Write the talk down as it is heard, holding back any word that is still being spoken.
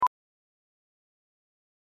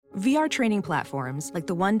VR training platforms, like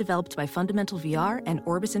the one developed by Fundamental VR and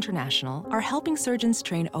Orbis International, are helping surgeons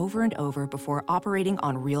train over and over before operating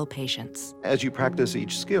on real patients. As you practice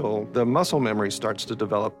each skill, the muscle memory starts to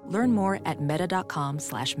develop. Learn more at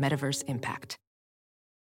meta.com/metaverseimpact.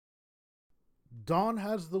 Dawn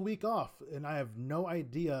has the week off, and I have no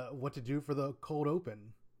idea what to do for the cold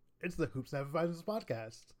open. It's the Hoops and Advisors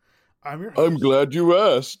podcast. I'm your host. I'm glad you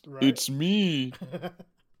asked. Right? It's me.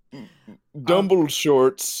 Dumble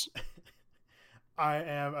Shorts. I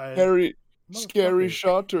am a Harry Scary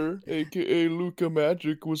Shotter, aka Luca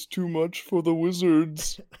Magic, was too much for the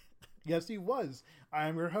Wizards. Yes, he was. I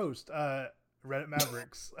am your host, Reddit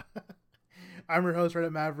Mavericks. I'm your host,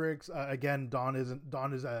 Reddit Mavericks. Again,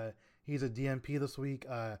 he's a DMP this week.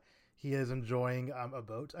 He is enjoying a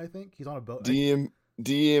boat, I think. He's on a boat.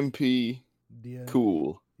 DMP.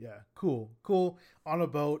 Cool. Yeah, cool. On a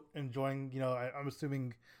boat, enjoying, I'm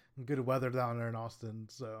assuming good weather down there in Austin.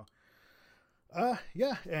 So,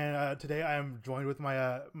 and today I am joined with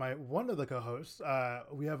my one of the co-hosts.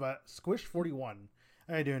 We have Squish41.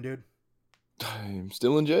 How you doing, dude? I'm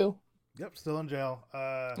still in jail. Yep, still in jail.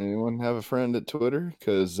 Anyone have a friend at Twitter?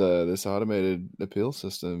 Because this automated appeal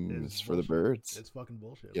system is for the birds. It's fucking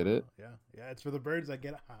bullshit. Get bro. it? Yeah, it's for the birds. I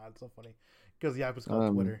get it. It's so funny. Because the app is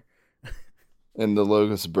called Twitter. And the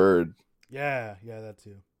logo's bird. Yeah, that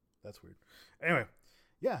too. That's weird. Anyway,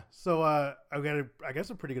 yeah. So I guess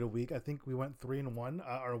a pretty good week. I think we went 3-1.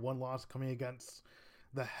 Our one loss coming against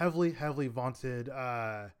the heavily vaunted,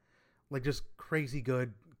 just crazy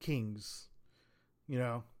good Kings.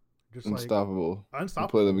 Just unstoppable. Unstoppable.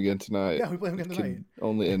 We play them again tonight. Yeah, we play them again tonight. Can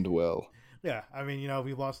only end well. Yeah, I mean,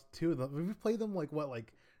 we lost 2 of them. We've played them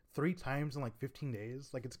 3 times in 15 days.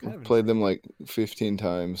 It's kind of played them 15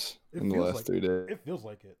 times in the last 3 days. It feels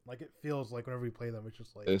like it. It feels like whenever we play them, it's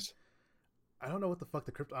just I don't know what the fuck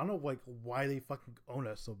the crypto. I don't know why they fucking own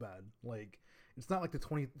us so bad. It's not like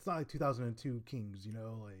it's not like 2002 Kings.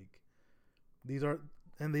 These are,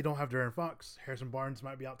 and they don't have Darren Fox. Harrison Barnes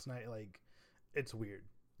might be out tonight. It's weird.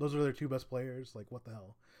 Those are their 2 best players. What the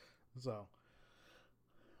hell? So,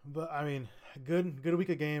 but I mean, good week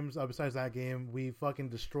of games. Besides that game, we fucking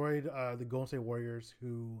destroyed the Golden State Warriors,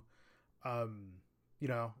 who, have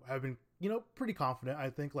been pretty confident. I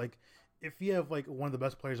think if you have one of the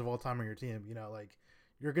best players of all time on your team,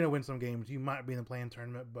 you're gonna win some games. You might be in the play-in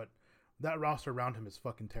tournament, but that roster around him is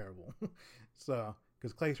fucking terrible. So,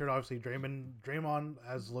 because Clay's hurt, obviously Draymond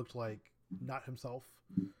has looked like not himself.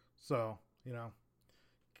 So,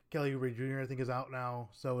 Kelly Oubre Jr. I think is out now.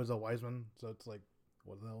 So is Wiseman. So it's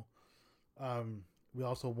what the hell? We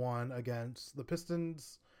also won against the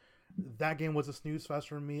Pistons. That game was a snooze fest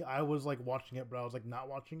for me. I was watching it, but I was not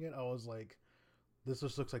watching it. I was this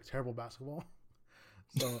just looks like terrible basketball.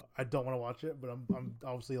 So I don't want to watch it, but I'm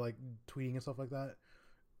obviously tweeting and stuff like that.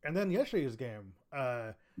 And then yesterday's game,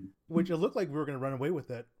 which it looked like we were going to run away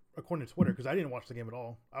with it according to Twitter, because I didn't watch the game at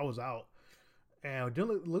all. I was out. And it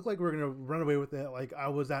didn't look like we were going to run away with it. I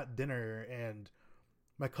was at dinner and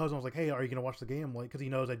my cousin was like, "Hey, are you going to watch the game?" Because he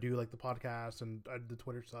knows I do the podcast and the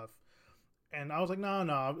Twitter stuff. And I was like,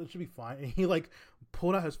 no, it should be fine. And he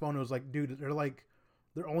pulled out his phone and was like, "Dude, they're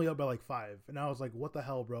only up by 5." And I was like, "What the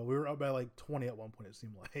hell, bro? We were up by 20 at one point, it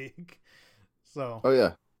seemed like." So. Oh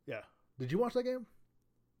yeah. Yeah. Did you watch that game?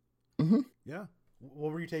 Mm-hmm. Yeah.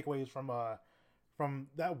 What were your takeaways from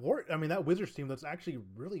that that Wizards team that's actually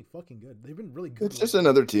really fucking good? They've been really good. It's just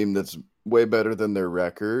another team that's way better than their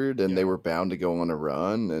record, and they were bound to go on a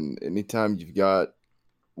run. And anytime you've got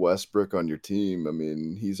Westbrook on your team, I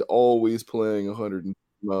mean, he's always playing 100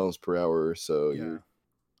 miles per hour, so you're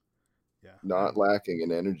not lacking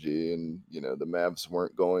in energy. And the Mavs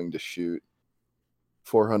weren't going to shoot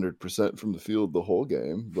 400% from the field the whole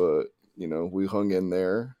game, but we hung in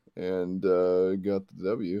there and got the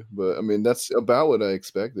W. But I mean, that's about what I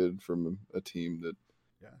expected from a team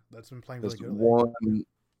that's been playing really good. Won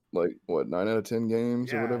 9 out of 10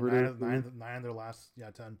 games or whatever it is. 9 of their last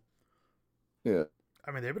 10. Yeah.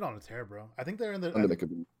 I mean, they've been on a tear, bro. I think they're in I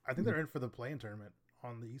think they're in for the play-in tournament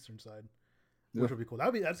on the Eastern side, which would be cool.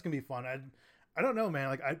 That's gonna be fun. I don't know,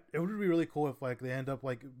 man. It would be really cool if they end up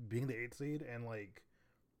being the 8th seed and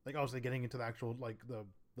obviously getting into the actual the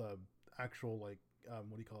actual what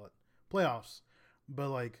do you call it, playoffs.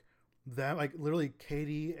 But that literally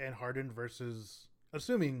Katie and Harden versus,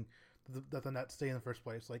 assuming that the Nets stay in the first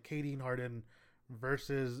place, Katie and Harden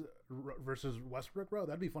versus Westbrook, bro.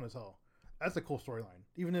 That'd be fun as hell. That's a cool storyline,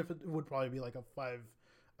 even if it would probably be a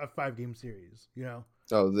 5-game series.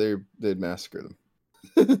 Oh, they'd massacre them.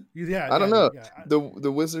 I don't know. Yeah.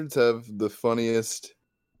 The Wizards have the funniest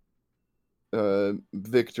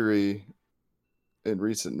victory in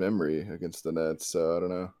recent memory against the Nets, so I don't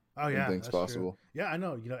know. Oh yeah, Anything's that's possible. True. Yeah, I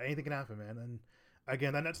know. Anything can happen, man. And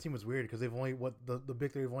again, that Nets team was weird because they've only the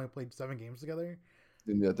big three have only played 7 games together.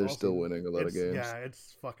 And yet they're All still season. winning a lot of games. Yeah,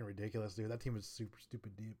 it's fucking ridiculous, dude. That team is super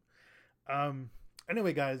stupid deep.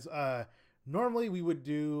 Anyway, guys, normally we would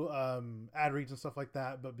do ad reads and stuff like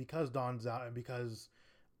that, but because Don's out and because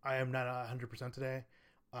I am not 100% today,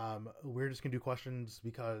 we're just gonna do questions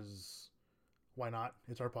because why not?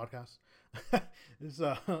 It's our podcast.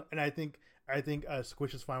 And I think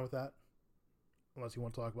Squish is fine with that, unless you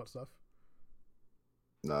want to talk about stuff.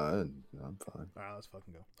 Nah, I'm fine. All right, let's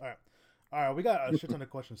fucking go. All right, we got a shit ton of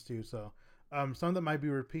questions too. So, some that might be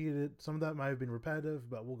repeated, some that might have been repetitive,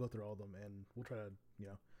 but we'll go through all of them and we'll try to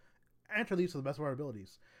answer these to the best of our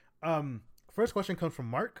abilities. First question comes from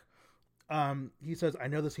Mark. He says, "I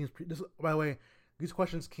know this seems this. By the way, these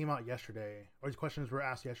questions came out yesterday, or these questions were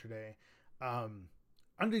asked yesterday.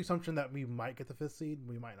 Under the assumption that we might get the 5th seed,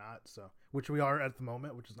 we might not. So, which we are at the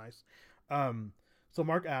moment, which is nice. So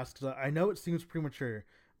Mark asks, I know it seems premature,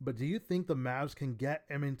 but do you think the Mavs can get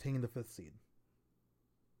and maintain the 5th seed?"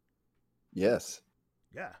 Yes.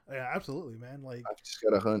 Yeah, absolutely, man. Like, I've just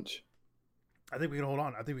got a hunch. I think we can hold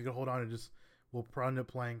on. And just we'll probably end up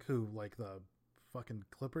playing who, like the fucking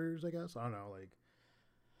Clippers, I guess. I don't know. Like,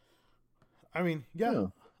 I mean, yeah.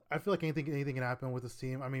 I feel like anything can happen with this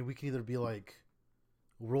team. I mean, we can either be like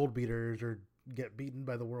world beaters or get beaten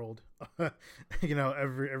by the world.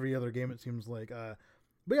 Every other game it seems like.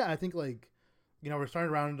 But yeah, I think like we're starting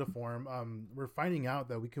to round into form. We're finding out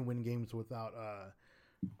that we can win games without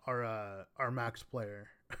our max player.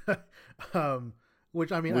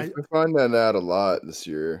 Which I mean, I find that out a lot this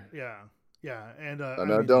year. Yeah, and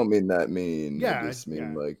I don't mean that mean. Yeah, I just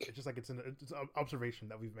mean like it's just like it's an observation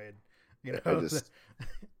that we've made.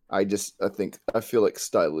 I feel like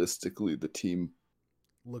stylistically the team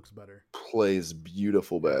looks better, plays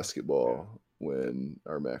beautiful basketball when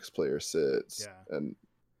our max player sits. Yeah, and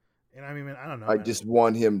I mean, man, I don't know. I just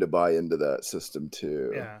want him to buy into that system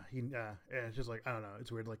too. Yeah, and it's just like I don't know.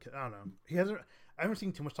 It's weird. Like I don't know. I haven't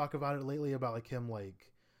seen too much talk about it lately about like him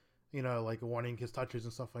like like wanting his touches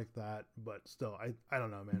and stuff like that. But still, I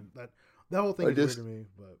don't know, man. That whole thing is weird to me.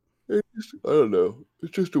 But I don't know.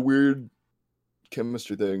 It's just a weird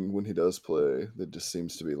chemistry thing when he does play that just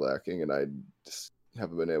seems to be lacking, and I just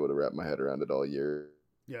haven't been able to wrap my head around it all year.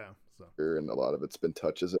 Yeah, so and a lot of it's been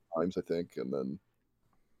touches at times, I think, and then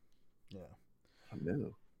I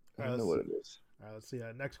don't know what it is. All right, let's see.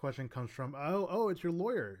 Next question comes from it's your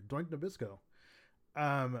lawyer, Doink Nabisco.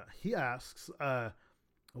 He asks,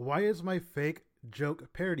 why is my fake joke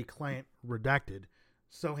parody client redacted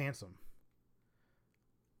so handsome?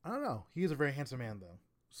 I don't know. He is a very handsome man, though.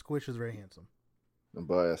 Squish is very handsome. I'm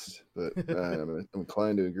biased, but I'm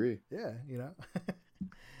inclined to agree. Yeah,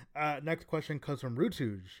 next question comes from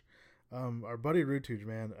Rutuj, our buddy Rutuj,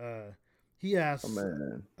 man. He asks,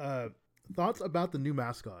 thoughts about the new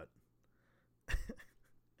mascot?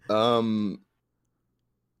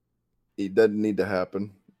 It doesn't need to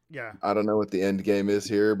happen. Yeah, I don't know what the end game is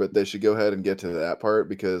here, but they should go ahead and get to that part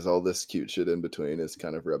because all this cute shit in between is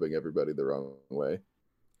kind of rubbing everybody the wrong way.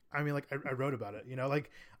 I mean, like I wrote about it,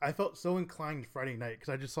 like I felt so inclined Friday night because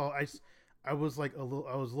I just saw I was like a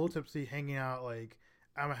little tipsy, hanging out like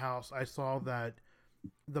at my house. I saw that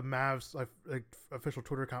the Mavs like official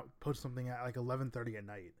Twitter account posted something at like 11:30 at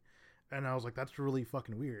night, and I was like, that's really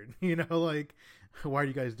fucking weird. Like why are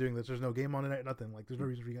you guys doing this? There's no game on tonight, nothing. Like there's no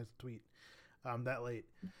reason for you guys to tweet that late.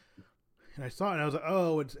 And I saw it and I was like,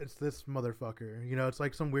 oh, it's this motherfucker. It's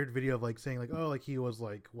like some weird video of like saying like, oh, like he was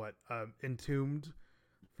like what entombed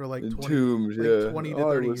for like 20 to 30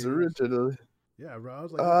 years. Originally. Yeah, bro. I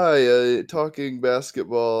was like, talking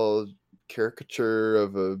basketball caricature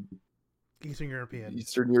of a Eastern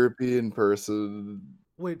European person,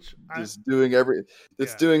 which doing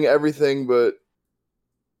everything but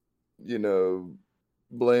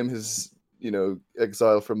blame his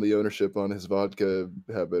exile from the ownership on his vodka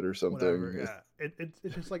habit or something. Whatever, yeah.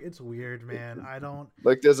 It's just like it's weird, man. I don't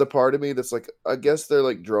like. There's a part of me that's like, I guess they're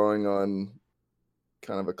like drawing on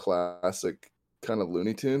kind of a classic kind of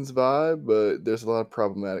Looney Tunes vibe, but there's a lot of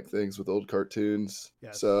problematic things with old cartoons.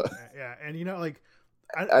 Yes. So yeah, and like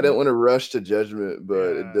I don't want to rush to judgment,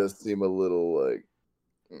 but it does seem a little like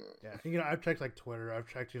yeah. I've checked like Twitter, I've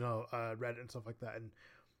checked Reddit and stuff like that, and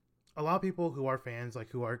a lot of people who are fans, like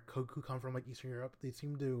who come from like Eastern Europe, they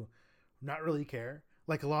seem to not really care.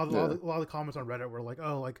 Like a lot of the comments on Reddit were like,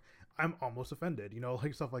 oh, like I'm almost offended,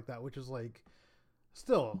 like stuff like that, which is like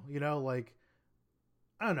still, like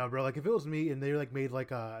I don't know, bro. Like if it was me and they like made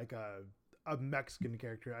like a Mexican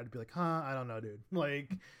character, I'd be like, huh, I don't know, dude.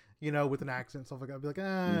 Like, with an accent and stuff like that,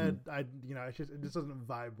 I'd be like, it just doesn't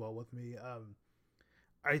vibe well with me.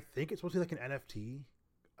 I think it's supposed to be like an NFT.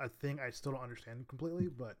 A thing I still don't understand completely,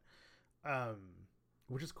 but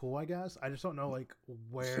which is cool, I guess. I just don't know like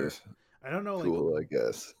where. I don't know like cool, I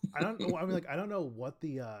guess. I don't know. I mean, like I don't know what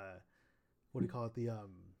the what do you call it, the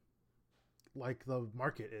like the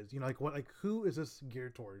market is. You know, like what, like who is this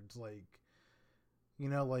geared towards? Like, you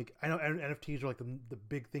know, like I know NFTs are like the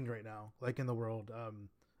big thing right now, like in the world.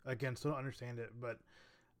 Again, still don't understand it, but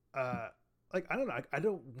like I don't know. I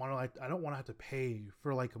don't want to have to pay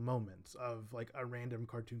for like moments of like a random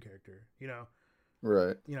cartoon character. You know,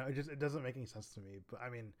 right? You know, it doesn't make any sense to me. But I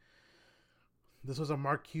mean, this was a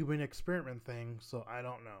Mark Cuban experiment thing, so I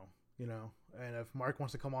don't know. You know, and if Mark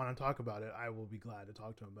wants to come on and talk about it, I will be glad to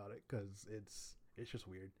talk to him about it because it's just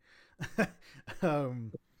weird.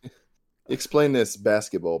 Explain this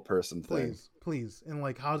basketball person thing, please. And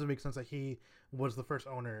like, how does it make sense that he was the first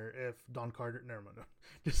owner if Don Carter? Never mind.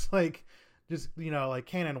 Just you know, like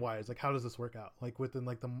canon wise, like how does this work out? Like within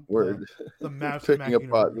like the Mavs picking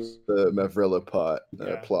apart the Mavrella plot.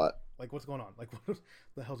 Like what's going on? Like what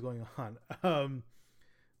the hell's going on?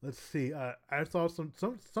 Let's see. I saw some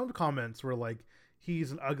comments were like,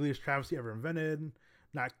 he's an ugliest travesty ever invented.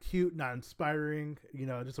 Not cute, not inspiring. You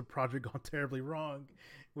know, just a project gone terribly wrong,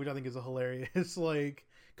 which I think is a hilarious. Like,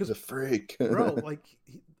 because a freak, bro. Like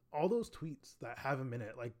all those tweets that have him in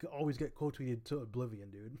it, like always get quote tweeted to oblivion,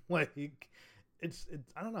 dude. Like, it's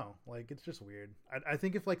I don't know. Like, it's just weird. I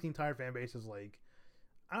think if like the entire fan base is like,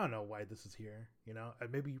 I don't know why this is here. You know,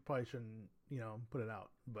 maybe you probably shouldn't, you know, put it out.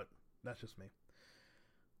 But that's just me.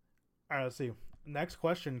 All right, let's see. Next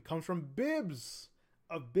question comes from Bibbs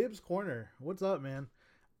of Bibbs Corner. What's up, man?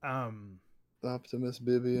 Optimus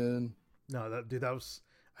Bibian. No, that was.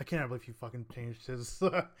 I can't believe he fucking changed his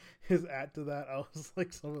his at to that. I was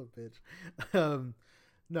like, son of a bitch.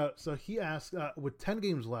 No, so he asked, with 10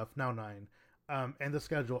 games left, now 9, and the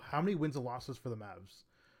schedule, how many wins and losses for the Mavs?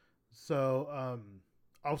 So,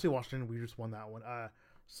 obviously Washington, we just won that one.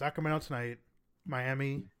 Sacramento tonight,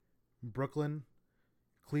 Miami, Brooklyn,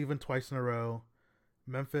 Cleveland twice in a row,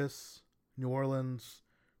 Memphis, New Orleans,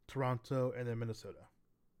 Toronto, and then Minnesota.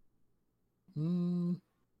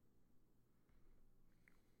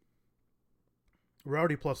 We're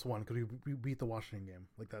already +1 because we beat the Washington game.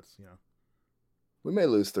 Like that's, you know, we may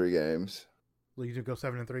lose 3 games. Will you go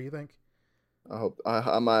 7-3? You think? I hope.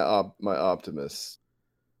 My optimist.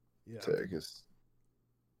 Yeah. Take is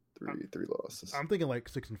 3 losses. I'm thinking like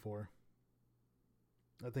 6-4.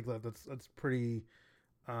 I think that's pretty.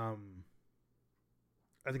 I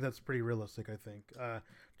think that's pretty realistic. I think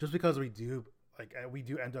just because we do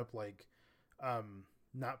end up like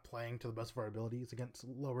not playing to the best of our abilities against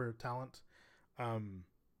lower talent. I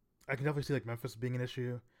can definitely see like Memphis being an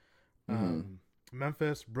issue.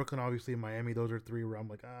 Memphis, Brooklyn, obviously, Miami. Those are 3 where I'm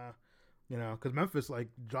like, you know, because Memphis, like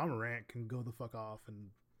John Morant can go the fuck off and,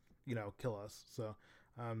 you know, kill us. So,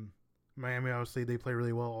 Miami, obviously, they play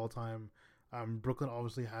really well all the time. Brooklyn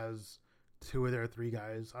obviously has 2 of their 3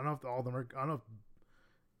 guys. I don't know if all of them are. I don't know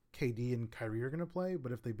if KD and Kyrie are gonna play,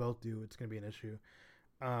 but if they both do, it's gonna be an issue.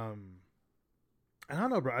 I don't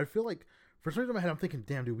know, bro. I feel like for some reason in my head, I'm thinking,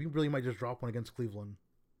 damn, dude, we really might just drop one against Cleveland.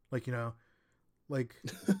 Like, you know, like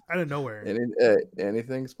out of nowhere.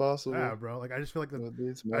 Anything's possible. Yeah, bro. Like I just feel like I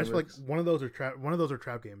just feel like one of those are trap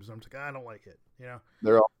games. I'm just like, I don't like it. You know,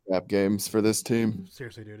 they're all trap games for this team.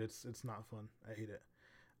 Seriously, dude, it's not fun. I hate it.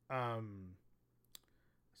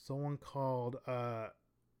 Someone called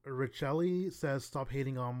Richelli says stop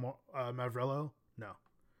hating on Mavrello. No,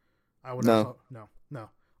 I would no.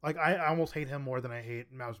 Like I almost hate him more than I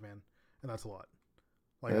hate Mouseman, and that's a lot.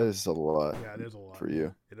 Like that is a lot. Yeah, it is a lot for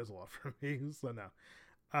you. It is a lot for me. So no.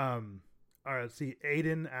 All right. See,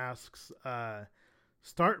 Aiden asks,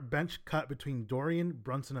 start bench cut between Dorian,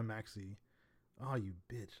 Brunson, and Maxey. Oh, you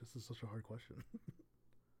bitch! This is such a hard question.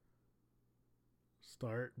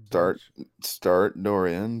 Start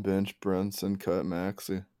Dorian, bench Brunson, cut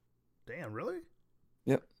Maxey. Damn, really?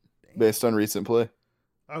 Yep. Damn. Based on recent play.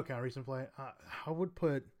 Okay, recent play. I would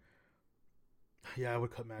put. Yeah, I would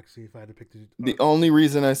cut Maxey if I had to pick the only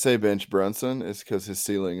reason I say bench Brunson is because his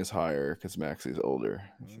ceiling is higher because Maxey's older.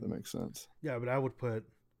 If that makes sense. Yeah, but I would start.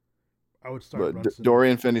 But Brunson.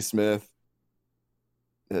 Dorian Finney-Smith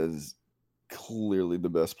is clearly the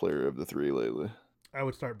best player of the 3 lately. I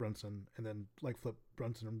would start Brunson and then like flip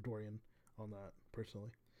Brunson and Dorian on that personally.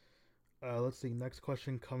 Let's see. Next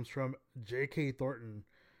question comes from J.K. Thornton.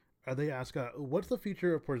 They ask, what's the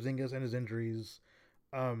future of Porzingis and his injuries?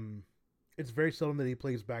 It's very seldom that he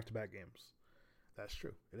plays back-to-back games. That's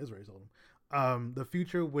true. It is very seldom. The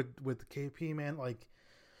future with KP, man, like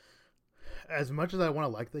as much as I want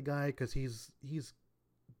to like the guy because he's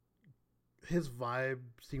his vibe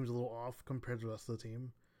seems a little off compared to the rest of the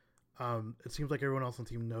team. It seems like everyone else on the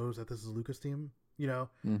team knows that this is Luca's team,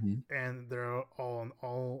 and they're all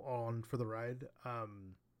on for the ride.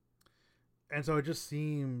 And so it just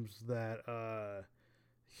seems that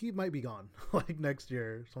he might be gone like next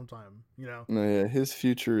year sometime, No, yeah, his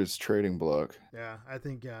future is trading block. Yeah, I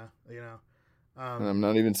think, and I'm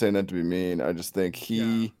not even saying that to be mean. I just think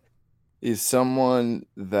he is someone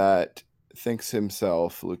that thinks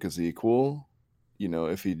himself Luca's equal.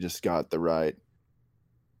 If he just got the right,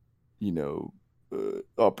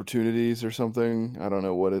 opportunities or something. I don't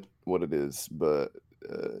know what it is, but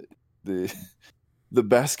the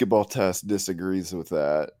basketball test disagrees with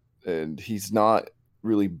that, and he's not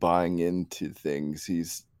really buying into things.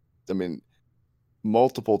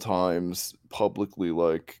 Multiple times publicly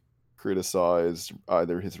criticized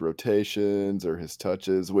either his rotations or his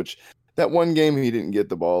touches, which that one game he didn't get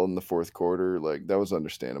the ball in the fourth quarter, that was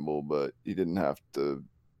understandable, but he didn't have to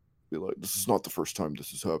be like, this is not the first time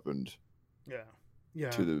this has happened. Yeah.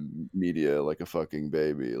 To the media like a fucking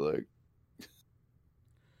baby.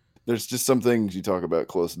 There's just some things you talk about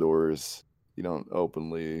closed doors. You don't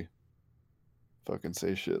openly fucking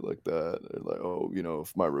say shit like that. They're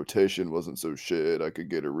if my rotation wasn't so shit, I could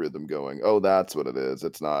get a rhythm going. Oh, that's what it is.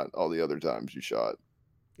 It's not all the other times you shot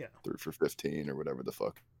 3 for 15 or whatever the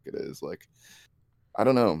fuck it is. I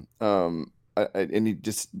don't know. And he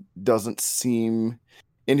just doesn't seem,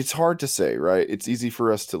 and it's hard to say, right? It's easy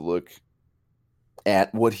for us to look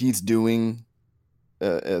at what he's doing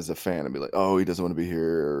as a fan and be like, oh, he doesn't want to be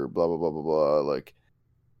here, or blah, blah, blah, blah, blah.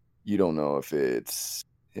 You don't know if it's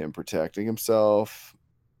him protecting himself,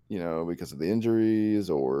 because of the injuries,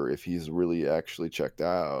 or if he's really actually checked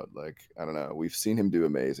out. I don't know. We've seen him do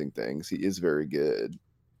amazing things. He is very good,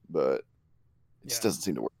 but it just doesn't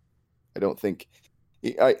seem to work. I don't think,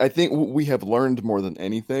 I think we have learned more than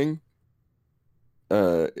anything.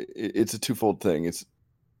 It's a twofold thing.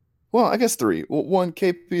 Well, I guess 3. Well, 1,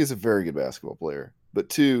 KP is a very good basketball player. But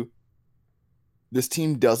 2, this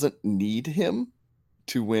team doesn't need him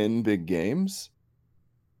to win big games,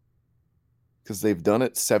 because they've done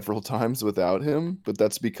it several times without him. But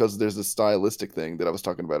that's because there's a stylistic thing that I was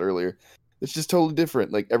talking about earlier. It's just totally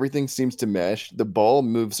different. Everything seems to mesh. The ball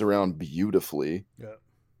moves around beautifully. Yeah.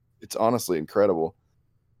 It's honestly incredible.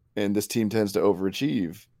 And this team tends to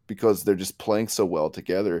overachieve because they're just playing so well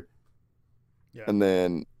together. Yeah. And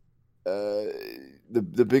then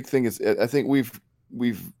the big thing is, I think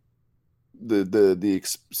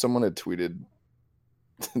someone had tweeted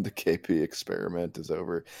the KP experiment is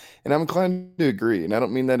over, and I'm inclined to agree. And I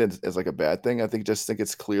don't mean that as a bad thing. I think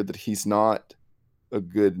it's clear that he's not a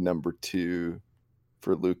good number 2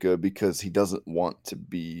 for Luka, because he doesn't want to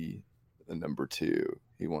be a number 2.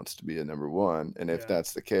 He wants to be a number 1. And if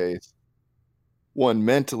that's the case, 1,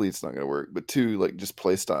 mentally it's not going to work, but 2, just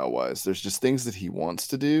play style wise, there's just things that he wants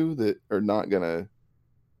to do that are not going to,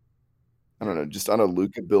 I don't know, just on a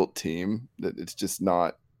Luka built team, that it's just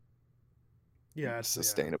not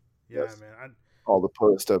sustainable. Yeah, man. All the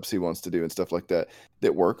post ups he wants to do and stuff like that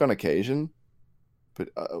work on occasion, but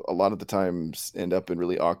a lot of the times end up in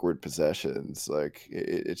really awkward possessions.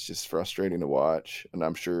 It's just frustrating to watch, and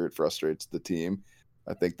I'm sure it frustrates the team.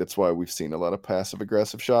 I think that's why we've seen a lot of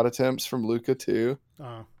passive-aggressive shot attempts from Luka too.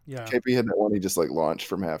 Yeah. KP had that one he just launched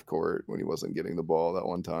from half court when he wasn't getting the ball that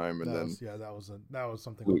one time, and that was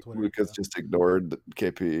something on Twitter. Luka's just ignored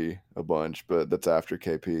KP a bunch, but that's after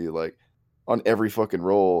KP on every fucking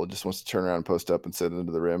roll just wants to turn around and post up and sit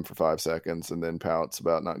into the rim for 5 seconds and then pouts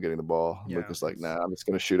about not getting the ball. Yeah, Luka's nah, I'm just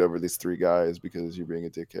gonna shoot over these 3 guys because you're being a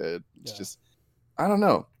dickhead. It's just, I don't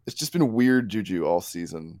know. It's just been weird juju all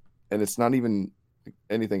season, and it's not even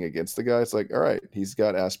anything against the guy. It's all right, he's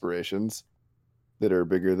got aspirations that are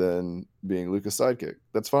bigger than being Luka's sidekick.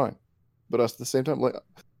 That's fine. But us at the same time,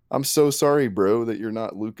 I'm so sorry, bro, that you're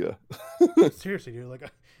not Luka. Seriously, dude.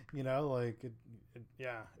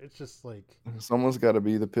 It's just someone's got to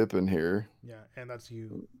be the Pippin here. Yeah, and that's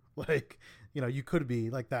you. You could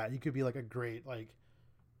be like that. You could be a great,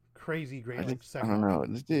 crazy great second. I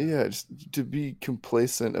don't know. Yeah, just to be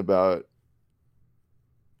complacent about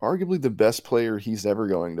arguably the best player he's ever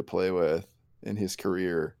going to play with in his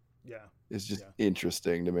career. Yeah, is just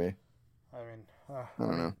interesting to me. I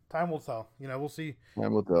don't know. Time will tell. We'll see.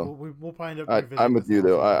 Time will tell. We'll find out. I'm with you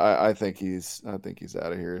though. I think he's out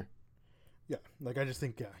of here. Yeah, I just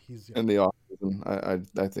think he's in the off season.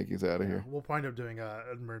 I think he's out of here. We'll wind up doing an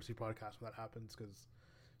emergency podcast when that happens,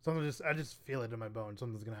 because I just feel it in my bones.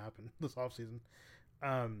 Something's gonna happen this off season.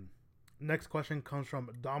 Next question comes from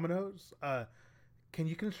Domino's. Can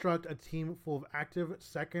you construct a team full of active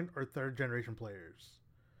second or third generation players?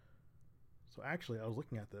 So actually, I was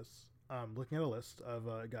looking at this. looking at a list of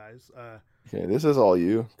guys. Okay, this is all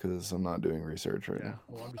you because I'm not doing research right now.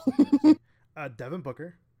 Well, I'm just looking at Devin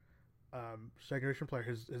Booker, second generation player.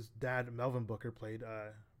 His dad Melvin Booker played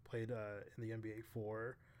in the NBA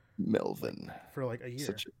for Melvin for like a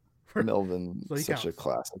year. Melvin, so such a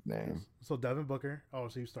classic name. So Devin Booker, so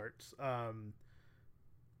he starts.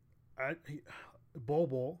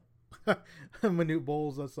 Bol Manute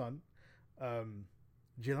Bol's son.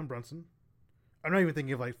 Jalen Brunson. I'm not even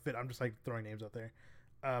thinking of like fit. I'm just like throwing names out there.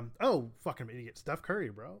 Fucking idiot. Steph Curry,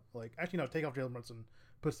 bro. Like, actually, no, take off Jalen Brunson.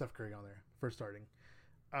 Put Steph Curry on there for starting.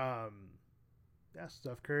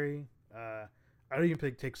 Steph Curry. I don't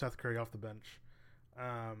even take Steph Curry off the bench.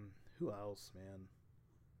 Who else, man?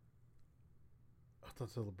 I thought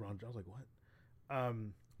it was LeBron. I was like, what?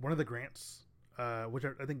 One of the Grants, which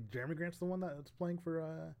I think Jeremy Grant's the one that's playing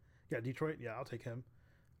for, Detroit. Yeah, I'll take him.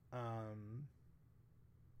 And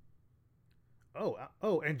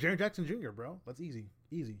Jaren Jackson Jr., bro. That's easy.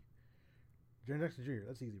 Jaren Jackson Jr.,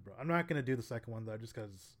 that's easy, bro. I'm not gonna do the second one though, just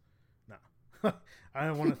because. No, I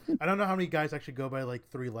don't want to. I don't know how many guys actually go by like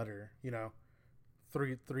three letter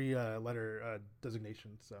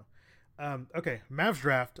designation. So, okay. Mavs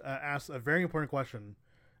draft asks a very important question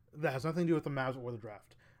that has nothing to do with the Mavs or the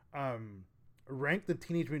draft. Rank the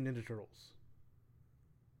Teenage Mutant Ninja Turtles.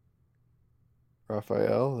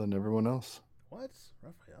 Raphael, then everyone else. What?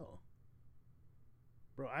 Raphael?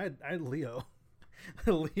 Bro, I had Leo.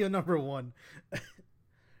 Leo number 1.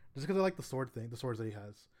 Just because I like the sword thing, the swords that he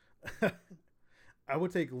has. I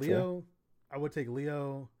would take Leo. Sure. I would take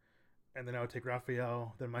Leo, and then I would take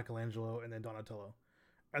Raphael, then Michelangelo, and then Donatello.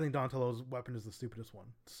 I think Donatello's weapon is the stupidest one.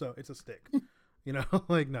 So it's a stick.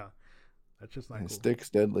 Like, no. That's just not cool. Stick's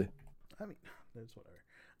deadly. I mean, it's whatever.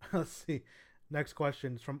 Let's see. Next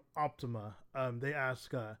question is from Optima. They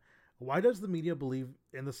ask, why does the media believe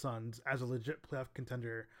in the Suns as a legit playoff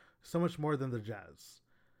contender so much more than the Jazz?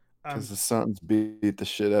 Because the Suns beat the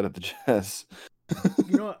shit out of the Jazz. I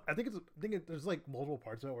think there's like multiple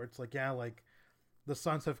parts of it where it's like, like the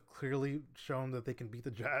Suns have clearly shown that they can beat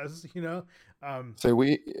the Jazz. I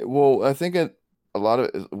think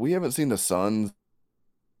we haven't seen the Suns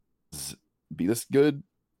be this good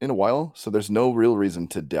in a while, so there's no real reason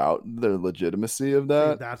to doubt the legitimacy of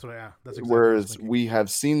that. That's exactly whereas we have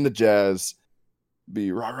seen the Jazz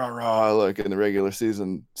be rah like in the regular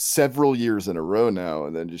season several years in a row now,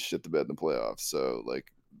 and then just shit the bed in the playoffs. So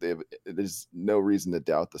like there's no reason to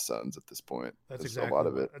doubt the Suns at this point. That's exactly a lot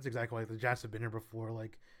of it. That's exactly why the Jazz have been here before.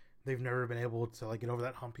 Like they've never been able to like get over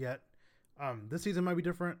that hump yet. This season might be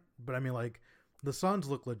different, but I mean like the Suns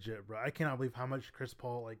look legit, bro. I cannot believe how much Chris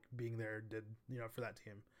Paul like being there did, for that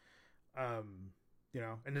team. And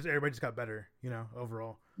just everybody just got better,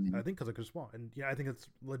 overall. Mm-hmm. I think because of Chris Paul, and I think it's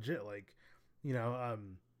legit. Like, the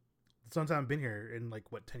Suns haven't been here in like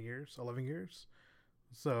 10 years, 11 years.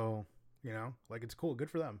 So, like it's cool, good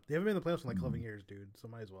for them. They haven't been in the playoffs in like 11 years, dude. So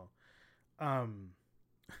might as well. Mavs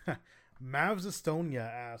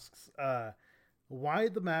Estonia asks, why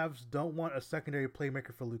the Mavs don't want a secondary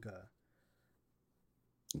playmaker for Luka?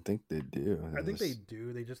 I think they do. I think they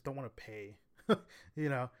do. They just don't want to pay.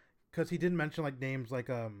 Because he didn't mention like names like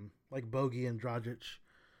Bogey and Dragic,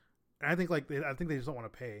 and I think they just don't want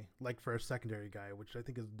to pay like for a secondary guy, which I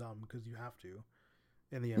think is dumb because you have to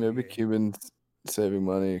in the NBA. Maybe Cuban's saving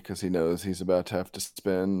money because he knows he's about to have to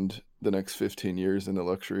spend the next 15 years in the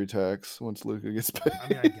luxury tax once Luka gets paid. I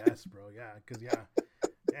mean, I guess, bro. Yeah, because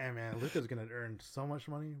damn man, Luka's gonna earn so much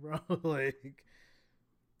money, bro. Like,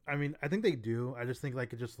 I mean, I think they do. I just think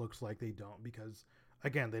like it just looks like they don't because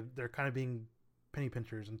again, they're kind of being penny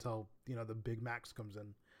pinchers until the big max comes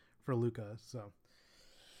in for Luka. So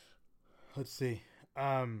let's see.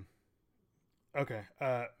 Mariella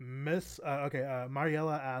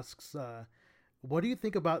asks, what do you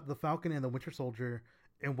think about the Falcon and the Winter Soldier,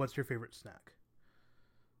 and what's your favorite snack?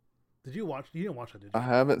 Did you watch? You didn't watch it, did you? I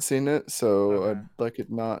haven't seen it, so okay. I'd like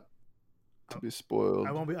it not to be spoiled.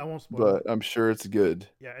 I won't spoil but it. I'm sure it's good.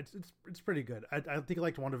 Yeah, it's pretty good. I think I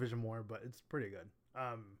liked WandaVision more, but it's pretty good.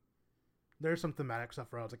 There's some thematic stuff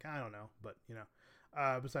where I was like, I don't know, but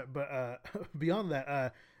beyond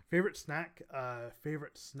that, favorite snack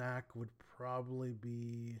would probably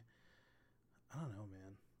be, I don't know,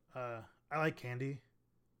 man. I like candy,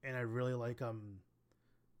 and I really like wow,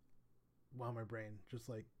 my brain just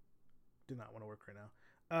like did not want to work right now.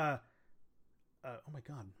 Oh my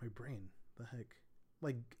god, my brain, the heck,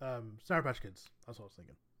 like Sour Patch Kids. That's what I was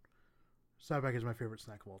thinking. Sour Patch is my favorite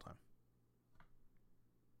snack of all time.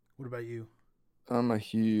 What about you? I'm a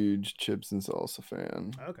huge chips and salsa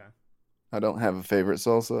fan. Okay. I don't have a favorite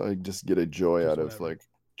salsa. I just get a joy out of like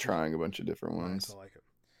trying a bunch of different ones. I like it.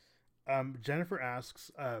 Jennifer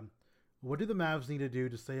asks, What do the Mavs need to do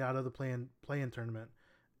to stay out of the play-in tournament?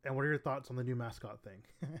 And what are your thoughts on the new mascot thing?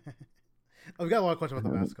 I've got a lot of questions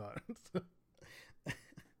about the mascot.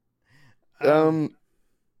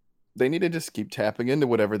 They need to just keep tapping into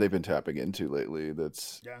whatever they've been tapping into lately.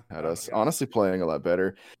 That's had us honestly playing a lot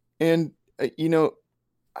better. And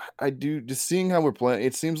I do just seeing how we're playing.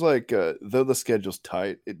 It seems like though the schedule's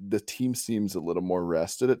tight, the team seems a little more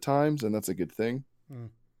rested at times, and that's a good thing.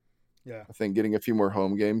 Yeah, I think getting a few more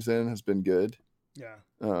home games in has been good. Yeah,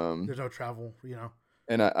 there's no travel,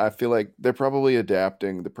 And I feel like they're probably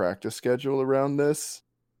adapting the practice schedule around this.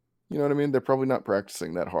 You know what I mean? They're probably not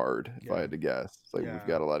practicing that hard, if I had to guess. Like, we've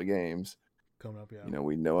got a lot of games coming up,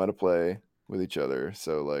 we know how to play with each other.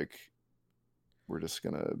 So, like, we're just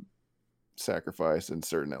going to sacrifice in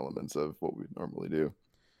certain elements of what we normally do.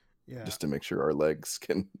 Yeah. Just to make sure our legs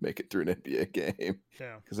can make it through an NBA game.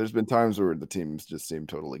 Yeah. Because there's been times where the teams just seem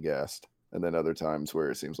totally gassed. And then other times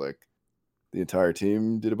where it seems like the entire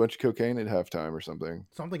team did a bunch of cocaine at halftime or something.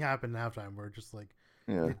 Something happened at halftime where just like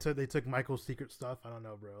they took Michael's secret stuff. I don't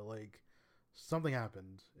know, bro. Like something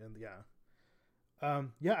happened, and I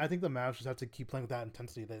think the Mavs just have to keep playing with that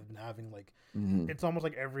intensity they've been having. Like it's almost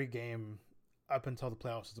like every game up until the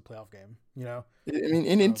playoffs is a playoff game. I mean,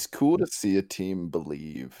 and it's cool to see a team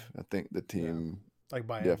believe. I think the team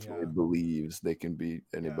definitely believes they can beat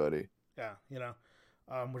anybody. Yeah,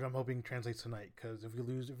 which I'm hoping translates tonight, because if we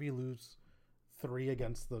lose 3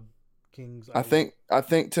 against the Kings, I think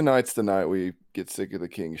tonight's the night we get sick of the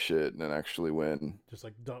King shit and actually win. Just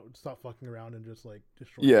like don't stop fucking around and just like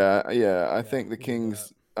destroy. I think the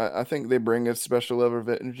Kings. I think they bring a special level of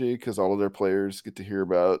energy because all of their players get to hear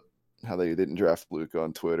about how they didn't draft Luka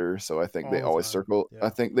on Twitter. So I think they always circle. I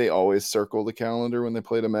think they always circle the calendar when they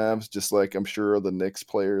play the Mavs. Just like I'm sure the Knicks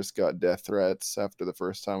players got death threats after the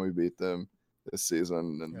first time we beat them this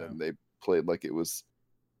season, and then they played like it was.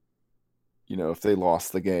 If they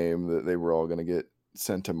lost the game, that they were all going to get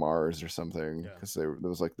sent to Mars or something, because it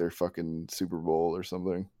was like their fucking Super Bowl or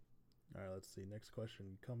something. All right, let's see. Next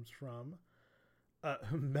question comes from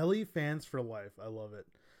Melly Fans for Life. I love it.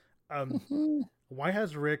 Why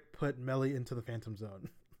has Rick put Melly into the Phantom Zone?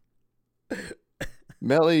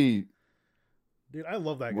 Melly, dude, I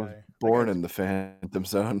love that guy. Born in the Phantom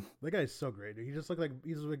Zone. That guy's so great, dude. He's just like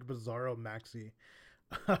Bizarro Maxi.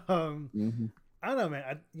 I don't know, man.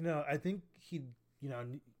 I think he, I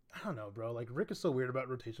don't know, bro. Like Rick is so weird about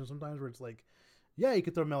rotation sometimes, where it's like, yeah, you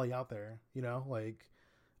could throw Melly out there, like,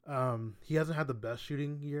 he hasn't had the best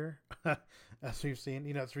shooting year, as we've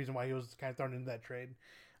seen. That's the reason why he was kind of thrown into that trade.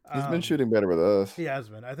 He's been shooting better with us. He has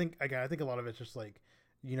been. I think a lot of it's just like,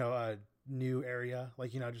 new area,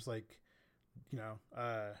 like just like,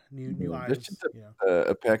 new eyes. Just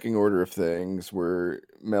a pecking order of things where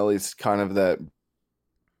Melly's kind of that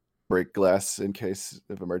break glass in case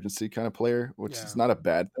of emergency kind of player, which is not a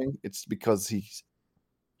bad thing. It's because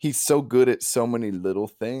he's so good at so many little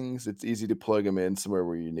things. It's easy to plug him in somewhere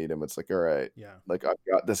where you need him. It's like, all right, like I've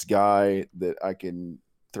got this guy that I can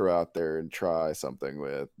throw out there and try something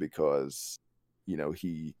with, because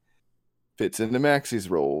he fits into Maxi's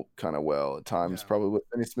role kind of well at times. Probably what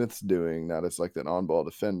Finney Smith's doing, not as like an on-ball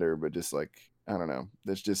defender, but just like, I don't know,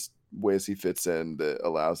 there's just ways he fits in that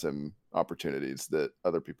allows him opportunities that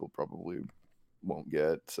other people probably won't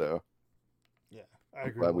get. So I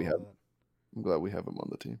agree. I'm glad we have him on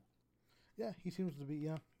the team. Yeah, he seems to be.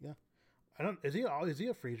 Is he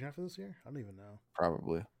a free agent after this year? I don't even know.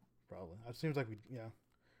 Probably. It seems like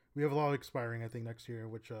we have a lot expiring, I think, next year,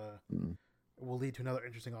 which will lead to another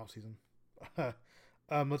interesting offseason.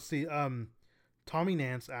 Let's see. Tommy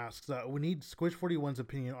Nance asks, we need Squish41's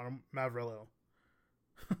opinion on Mavrello.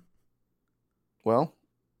 Well,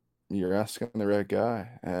 you're asking the right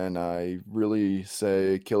guy, and I really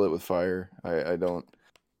say kill it with fire. I don't.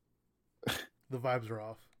 The vibes are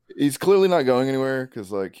off. He's clearly not going anywhere,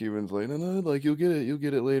 because like Cuban's like, no, like you'll get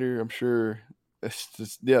it later, I'm sure. It's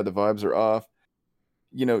just the vibes are off.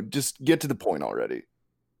 Just get to the point already.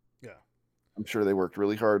 Yeah, I'm sure they worked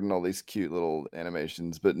really hard on all these cute little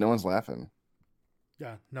animations, but no one's laughing.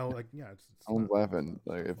 Yeah, no, like no one's laughing.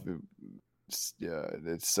 Like if it, it's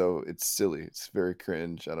silly. It's very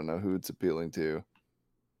cringe. I don't know who it's appealing to.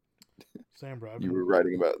 Sam, bro, you were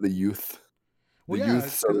writing about the youth. The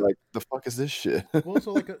youth are like, the fuck is this shit? Well,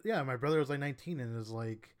 so like, my brother was like 19 and is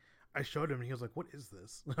like, I showed him and he was like, what is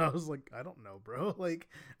this? And I was like, I don't know, bro. Like,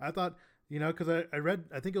 I thought, because I read,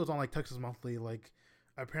 I think it was on like Texas Monthly, like,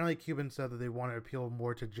 apparently Cuban said that they want to appeal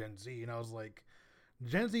more to Gen Z, and I was like,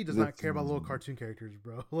 Gen Z does not care about little cartoon characters,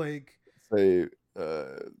 bro. Like, say,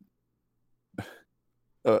 a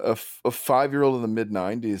 5-year-old in the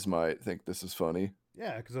mid-90s might think this is funny.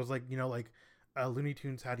 Yeah, because I was like, Looney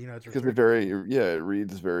Tunes had, it's because it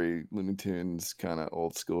reads very Looney Tunes, kind of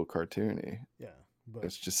old school cartoony. Yeah, but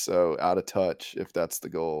it's just so out of touch if that's the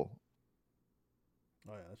goal.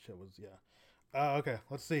 Oh yeah, that shit was okay,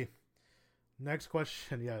 let's see. Next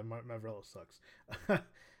question. Yeah, Mavrello sucks. I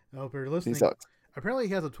hope you're listening. He sucks. Apparently,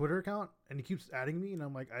 he has a Twitter account and he keeps adding me, and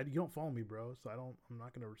I'm like, you don't follow me, bro, so I'm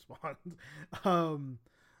not gonna respond.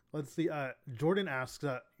 Let's see. Jordan asks,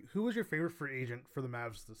 who was your favorite free agent for the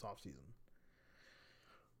Mavs this offseason?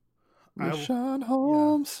 Rashawn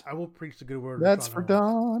Holmes. I will preach the good word. That's for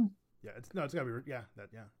Don. Yeah, it's gotta be. Yeah,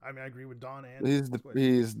 I mean, I agree with Don and he's the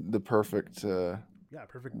perfect.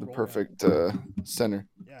 Perfect center.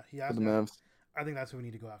 Yeah, he has for the Mavs. I think that's who we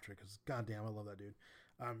need to go after because goddamn, I love that dude.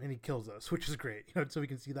 And he kills us, which is great. So we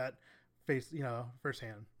can see that face,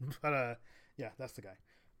 firsthand. But yeah, that's the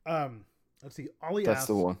guy. Let's see. Ollie asks. That's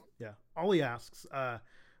the one. Yeah, Ollie asks,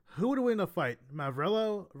 who would win a fight,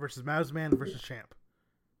 Mavrello versus Mavsman versus Champ?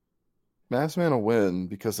 Mavsman will win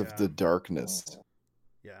because of the darkness.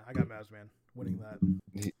 Yeah, I got Mavsman winning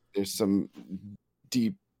that. There's some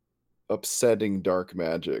deep, upsetting dark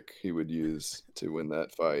magic he would use to win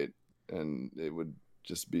that fight, and it would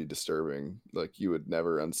just be disturbing. Like, you would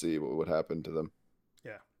never unsee what would happen to them.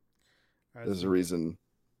 Yeah. Right, there's a reason.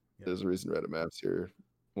 Yeah. There's a reason Reddit Maps here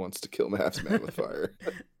wants to kill Mavsman with fire.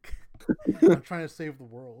 I'm trying to save the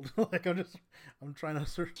world. I'm trying to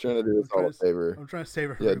search. Trying to do us all a favor. I'm trying to save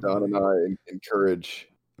everybody. Yeah, Don and I encourage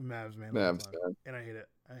Mavsman, and I hate it.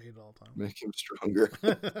 I hate it all the time. Make him stronger.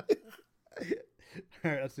 All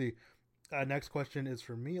right, let's see. Next question is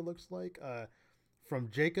for me. It looks like from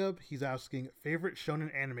Jacob. He's asking favorite shonen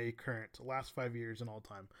anime current last 5 years and all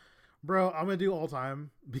time. Bro, I'm gonna do all time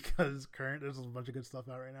because current. There's a bunch of good stuff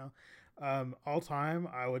out right now. All time,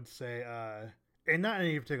 I would say. And not in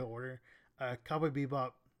any particular order, Cowboy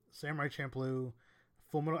Bebop, Samurai Champloo,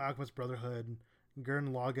 Fullmetal Alchemist Brotherhood, Gurren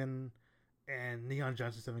Lagann, and Neon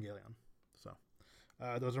Genesis Evangelion. So,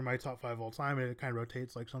 those are my top 5 all time, and it kind of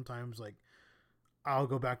rotates. Like, sometimes, like, I'll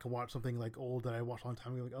go back to watch something, like, old that I watched a long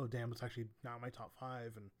time ago, like, oh, damn, it's actually not my top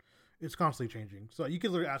 5, and it's constantly changing. So, you could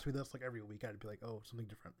literally ask me this, like, every week. I'd be like, oh, something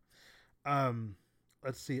different.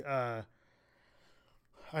 Let's see,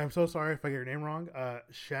 I'm so sorry if I get your name wrong.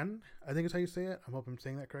 Shen, I think is how you say it. I hope I'm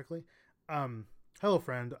saying that correctly. Hello,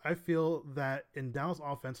 friend. I feel that in Dallas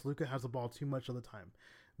offense, Luka has the ball too much of the time.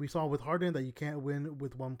 We saw with Harden that you can't win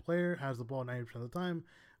with one player has the ball 90% of the time.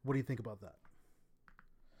 What do you think about that?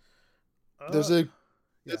 There's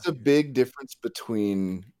a big difference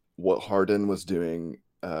between what Harden was doing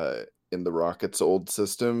in the Rockets' old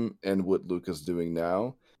system and what Luka's doing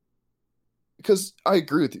now. Because I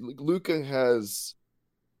agree with you. Luka has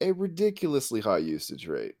a ridiculously high usage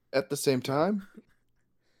rate. At the same time,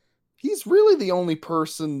 he's really the only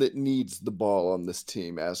person that needs the ball on this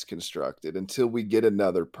team as constructed until we get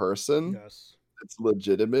another person that's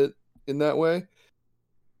legitimate in that way.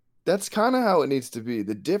 That's kind of how it needs to be.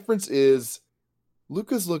 The difference is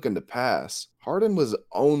Luka's looking to pass. Harden was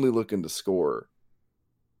only looking to score.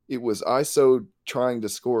 It was ISO trying to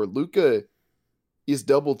score. Luka is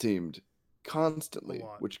double teamed constantly,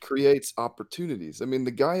 which creates opportunities. I mean, the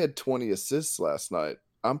guy had 20 assists last night.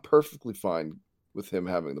 I'm perfectly fine with him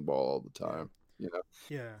having the ball all the time.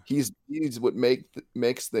 He's what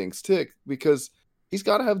makes things tick because he's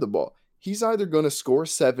got to have the ball. He's either going to score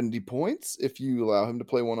 70 points if you allow him to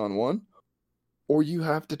play one-on-one, or you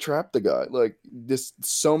have to trap the guy. Like, this,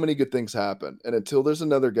 so many good things happen, and until there's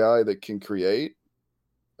another guy that can create,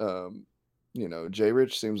 J.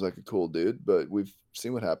 Rich seems like a cool dude, but we've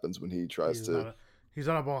seen what happens when he tries to. He's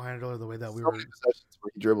not a ball handler the way that we were. Where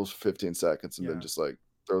he dribbles for 15 seconds and then just like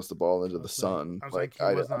throws the ball into the sun. I was like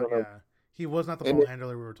he was not the ball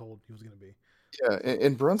handler we were told he was going to be. Yeah,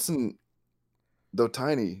 and Brunson, though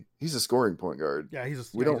tiny, he's a scoring point guard. Yeah,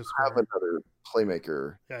 we don't have another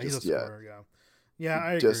playmaker. Yeah, he's a scorer. Yeah,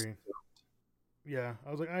 I agree. Yeah,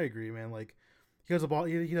 I was like, I agree, man. Like, he has a ball.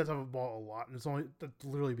 He does have a ball a lot, and it's only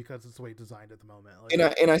literally because it's the way it's designed at the moment.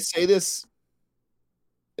 Like, and I say this,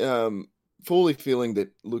 fully feeling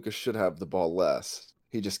that Luka should have the ball less.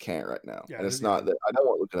 He just can't right now, and it's not that I don't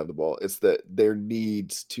want Luka to have the ball. It's that there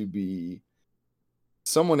needs to be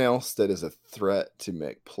someone else that is a threat to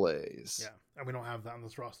make plays. Yeah, and we don't have that on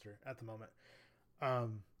this roster at the moment.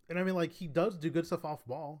 And I mean, like, he does do good stuff off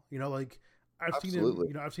ball. Like, I've seen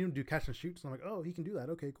him. I've seen him do catch and shoots, and I'm like, oh, he can do that.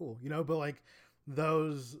 Okay, cool. But like,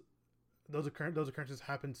 those occurrences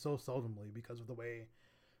happen so seldomly because of the way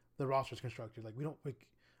the roster is constructed. Like, we don't like.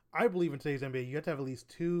 I believe in today's NBA, you have to have at least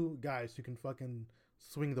 2 guys who can fucking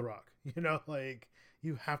swing the rock. Like,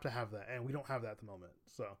 you have to have that, and we don't have that at the moment.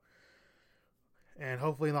 So, And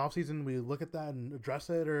hopefully in the offseason we look at that and address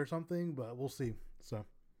it or something, but we'll see. So,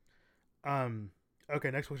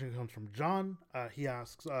 okay, next question comes from John. He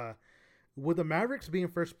asks, would the Mavericks be in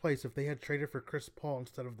first place if they had traded for Chris Paul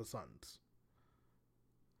instead of the Suns?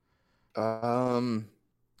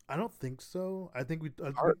 I don't think so. I think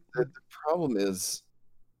the problem is,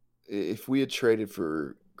 if we had traded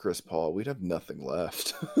for Chris Paul, we'd have nothing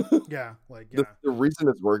left. Yeah, The reason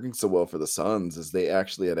it's working so well for the Suns is they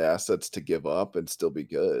actually had assets to give up and still be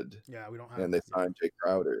good. Yeah, we don't have. And they signed Jay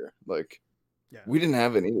Crowder. Yeah, we didn't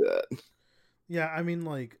have any of that. Yeah, I mean,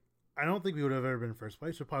 I don't think we would have ever been first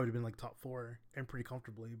place. We probably would have been top 4 and pretty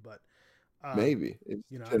comfortably, but maybe it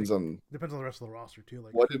depends on the rest of the roster too.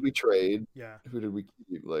 What did we trade? Yeah, who did we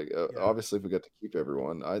keep? Obviously, if we got to keep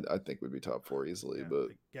everyone, I think we'd be top 4 easily. But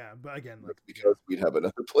again, because we'd have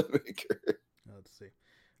another playmaker. Let's see.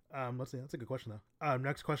 That's a good question though.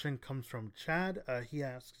 Next question comes from Chad. He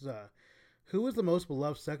asks, who is the most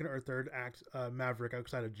beloved second or third act Maverick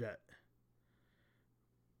outside of Jet?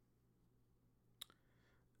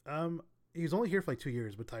 He's only here for 2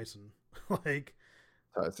 years, but Tyson,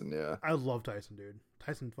 Tyson, yeah, I love Tyson, dude.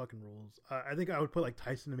 Tyson fucking rules. I think I would put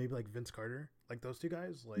Tyson and maybe Vince Carter, those two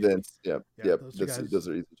guys. Vince, yep. Those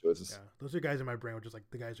are easy choices. Yeah, those are guys in my brain, which is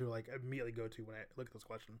the guys who immediately go to when I look at this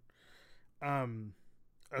question.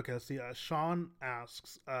 Okay, let's see. Sean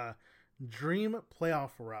asks, dream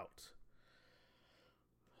playoff route.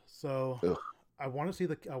 So Ugh. I want to see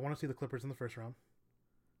the Clippers in the first round,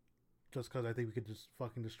 just because I think we could just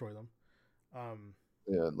fucking destroy them.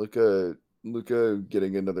 Yeah, Luka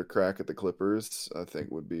getting another crack at the Clippers, I think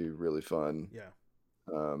would be really fun. Yeah.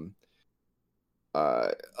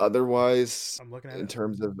 Otherwise, I'm looking at in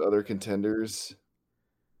terms of other contenders,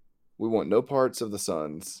 we want no parts of the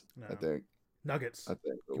Suns. No. I think Nuggets. I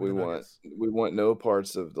think we want no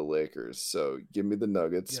parts of the Lakers. So give me the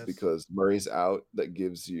Nuggets because Murray's out. That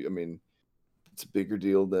gives you. I mean, it's a bigger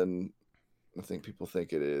deal than I think people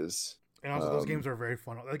think it is. And also, those games are very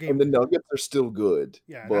fun. And the Nuggets are still good.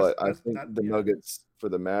 Yeah, but I think the Nuggets, for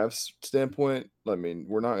the Mavs standpoint, I mean,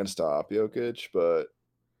 we're not going to stop Jokic, but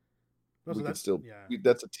we can still. Yeah.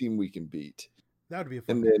 That's a team we can beat. That would be a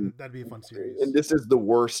fun. That'd be a fun series. And this is the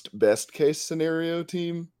worst, best case scenario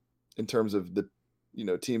team in terms of the,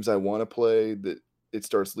 teams I want to play. That it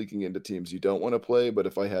starts leaking into teams you don't want to play. But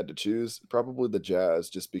if I had to choose, probably the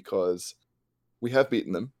Jazz, just because we have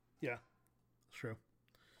beaten them. Yeah, true.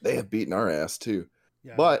 They have beaten our ass too.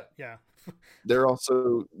 Yeah, but yeah, they're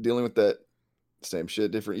also dealing with that same shit,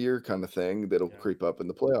 different year kind of thing that'll creep up in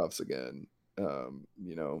the playoffs again.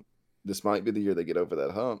 This might be the year they get over that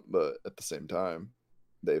hump, but at the same time,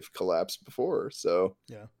 they've collapsed before. So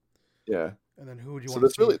yeah. And then who would you? So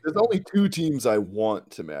there's only 2 teams I want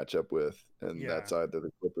to match up with, and that's either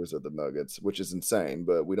the Clippers or the Nuggets, which is insane.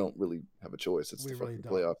 But we don't really have a choice. It's the fucking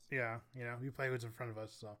playoffs. Yeah, we play who's in front of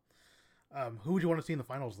us. So, who would you want to see in the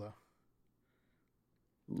finals though?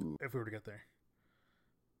 Ooh. If we were to get there,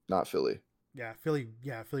 not Philly. Yeah, Philly.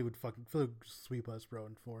 Yeah, Philly would sweep us, bro,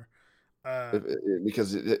 in 4.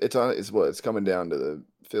 Because it's coming down to the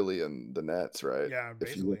Philly and the Nets, right? Yeah,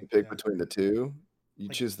 if you pick between the two, you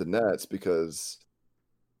choose the Nets because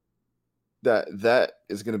that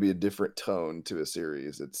is going to be a different tone to a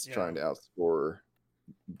series. It's trying to outscore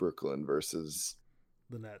Brooklyn versus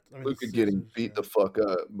the Nets. Luka getting beat the fuck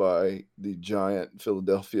up by the giant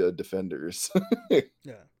Philadelphia defenders.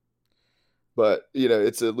 Yeah. But,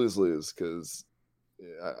 it's a lose-lose because,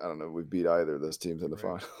 I don't know, we beat either of those teams in the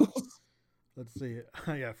finals. Let's see.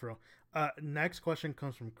 Yeah, for real. Next question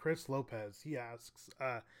comes from Chris Lopez. He asks,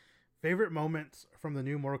 favorite moments from the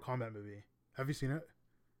new Mortal Kombat movie. Have you seen it?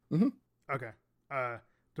 Mm-hmm. Okay. There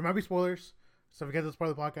might be spoilers. So if you get to this part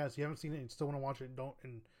of the podcast, you haven't seen it and still want to watch it,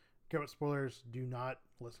 and care about spoilers, do not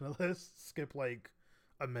listen to this. Skip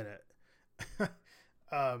a minute.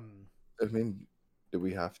 I mean, do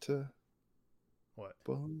we have to? What?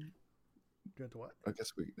 Well, do you have to what? I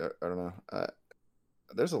guess I don't know.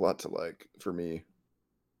 There's a lot to like for me,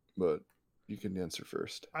 but you can answer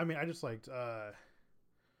first. I mean, I just liked the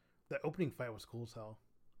opening fight was cool as hell.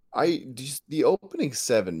 The opening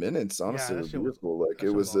 7 minutes, honestly, was beautiful.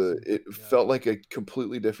 It felt like a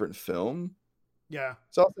completely different film. Yeah.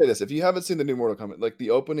 So I'll say this: if you haven't seen the new Mortal Kombat, the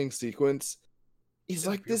opening sequence is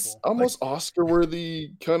like this almost Oscar-worthy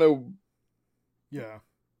kind of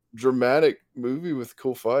dramatic movie with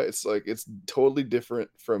cool fights. It's totally different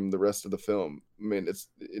from the rest of the film. I mean,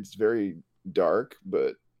 it's very dark,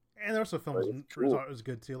 but and the rest of the film was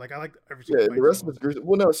good too. I like every single fight. The rest of it's great.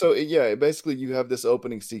 Well, no, so basically you have this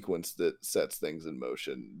opening sequence that sets things in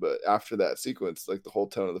motion, but after that sequence, the whole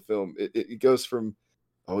tone of the film, it goes from,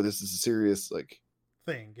 oh, this is a serious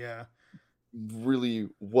thing, really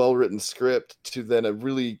well-written script to then a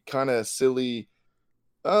really kind of silly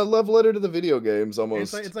love letter to the video games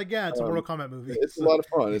almost. It's like it's a Mortal Kombat movie. It's a lot of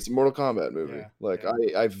fun. It's a Mortal Kombat movie. Yeah,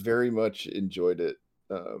 I very much enjoyed it.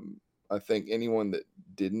 I think anyone that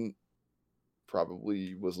didn't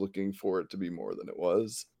probably was looking for it to be more than it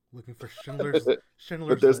was. Looking for Schindler's List,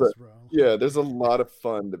 bro. Yeah, there's a lot of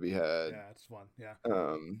fun to be had. Yeah, it's fun. Yeah.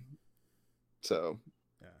 So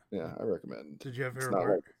yeah, I recommend. Did you have a it's favorite not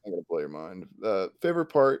part? Like, I'm gonna blow your mind. Favorite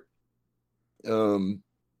part, and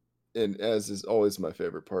as is always my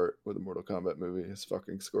favorite part with a Mortal Kombat movie, is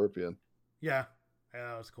fucking Scorpion. Yeah,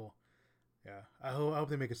 that was cool. Yeah, I hope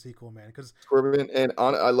they make a sequel, man. Because Scorpion, and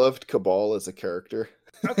I loved Cabal as a character.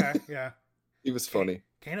 Okay, yeah, he was funny.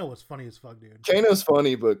 Kano was funny as fuck, dude. Kano's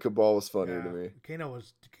funny, but Cabal was funnier to me. Kano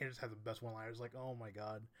just had the best one-liners. Like, oh my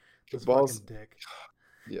god, this fucking dick.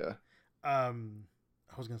 Yeah. I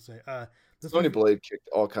was gonna say, Sonya Blade kicked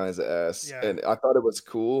all kinds of ass, and I thought it was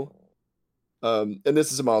cool. And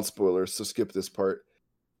this is a mild spoiler, so skip this part.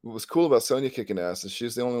 What was cool about Sonya kicking ass is she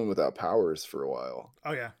was the only one without powers for a while.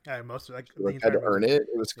 Oh yeah, most of had to earn it.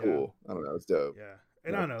 It was cool. I don't know, it was dope. Yeah,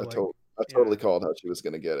 and I don't know. I totally called how she was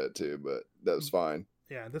gonna get it too, but that was fine.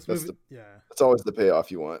 Yeah, this movie. That's always the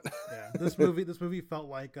payoff you want. Yeah, this movie felt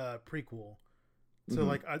like a prequel to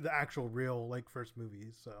like the actual real like first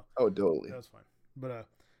movies. So totally, that was fine. But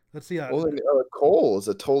let's see. Cole is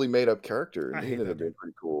a totally made up character. He ended up being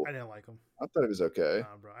pretty cool. I didn't like him. I thought he was okay.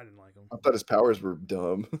 Nah, bro, I didn't like him. I thought his powers were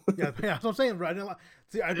dumb. yeah, that's what I'm saying, bro. I didn't like.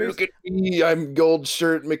 See, look at me. I'm gold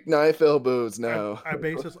shirt McKnife elbows now. I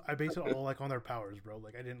base it all like on their powers, bro.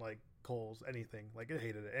 Like I didn't like Cole's anything. Like I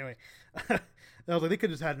hated it. Anyway, I was like, they could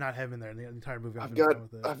just not have him there in the entire movie.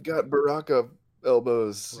 I've got Baraka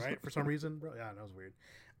elbows. Right, for some reason, bro. Yeah, that was weird.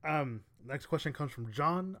 Next question comes from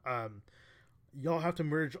John. Y'all have to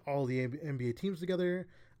merge all the NBA teams together.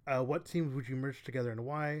 What teams would you merge together and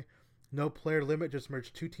why? No player limit, just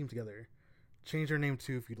merge 2 teams together. Change their name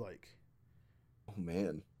too if you'd like. Oh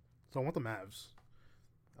man. So I want the Mavs.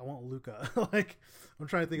 I want Luka. Like I'm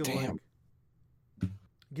trying to think of like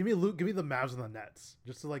give me the Mavs and the Nets.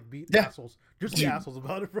 Just to like beat assholes. Just be assholes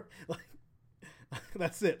about it, bro. Like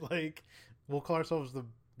that's it. Like we'll call ourselves the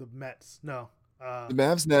Mets. No. The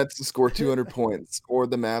Mavs Nets score 200 points, or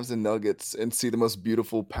the Mavs and Nuggets, and see the most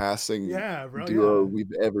beautiful passing duo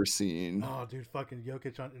we've ever seen. Oh, dude, fucking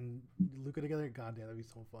Jokic and Luka together. God damn, that'd be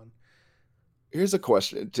so fun. Here's a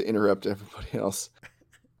question to interrupt everybody else.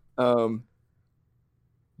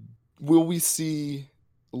 Will we see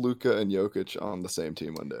Luka and Jokic on the same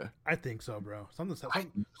team one day? I think so, bro. Something's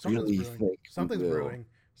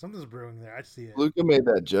brewing there. I see it. Luka made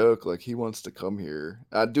that joke like he wants to come here.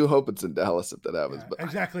 I do hope it's in Dallas if that happens. But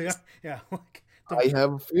exactly. Yeah. Like, I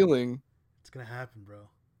have a feeling it's gonna happen, bro.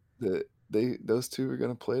 That those two are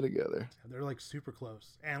gonna play together. They're like super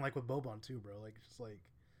close, and like with Boban too, bro. Like just like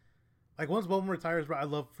once Boban retires, bro, I'd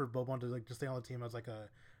love for Boban to like just stay on the team as like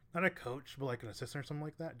not a coach, but like an assistant or something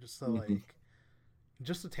like that. Just so like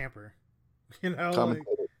just to tamper, you know.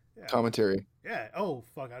 Commentary. Yeah. Oh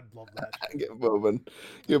fuck, I'd love that. Get Boban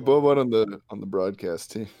on the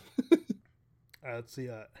broadcast team. Let's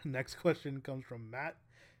see. Next question comes from Matt.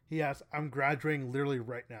 He asks, "I'm graduating literally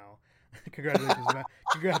right now. Congratulations, Matt.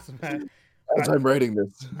 Congrats, Matt." As I'm writing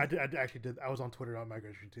this, I actually did. I was on Twitter on my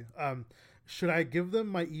graduation too. Should I give them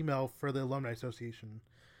my email for the alumni association?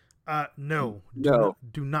 No.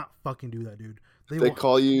 Do not fucking do that, dude. They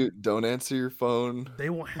call you, don't answer your phone. They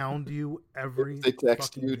will hound you every. They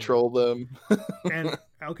text you, troll them. And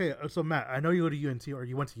okay, so Matt, I know you go to UNT or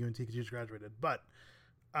you went to UNT because you just graduated, but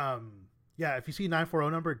yeah, if you see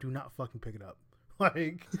 940 number, do not fucking pick it up.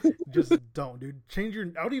 Like, just don't, dude.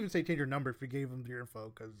 I would even say change your number if you gave them your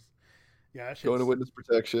info because going to witness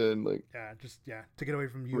protection, like to get away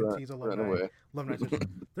from UNT's alumni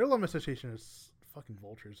association. Their alumni association is fucking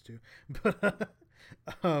vultures too, but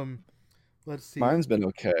let's see. Mine's been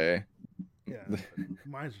okay. Yeah,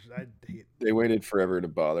 mine's just, I hate. They waited forever to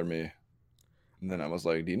bother me, and then I was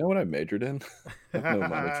like, "Do you know what I majored in? I have no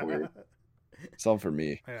money for you. It's all for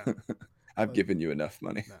me. Yeah. I've given you enough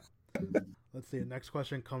money." No. Let's see. The next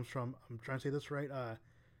question comes from. I'm trying to say this right.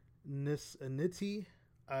 Nitty.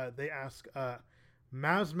 They ask,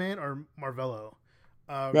 Mavsman or Marvello?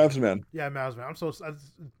 Mavsman. Yeah, Mavsman.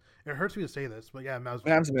 It hurts me to say this, but yeah, Mavsman.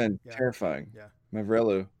 Mavsman, terrifying. Yeah.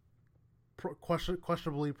 Mavrello.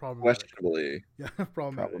 Questionably problematic. Yeah,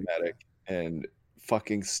 problematic and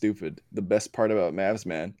fucking stupid. The best part about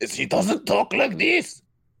Mavsman is he doesn't talk like this.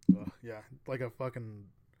 Yeah, like a fucking.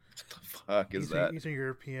 What the fuck is that? Eastern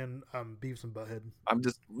European Beavis and Butthead. I'm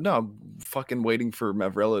fucking waiting for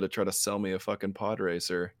Mavrello to try to sell me a fucking pod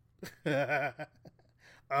racer.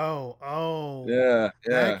 Yeah, That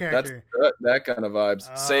that's character. that kind of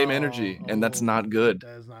vibes. Same energy, and that's not good.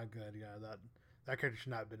 That is not good. Yeah, that character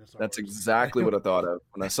should not have been in Star That's Wars. exactly what I thought of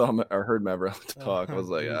when I saw him or heard Maverick talk. I was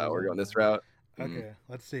like, Jesus, we're going this route. Okay,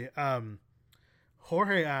 let's see.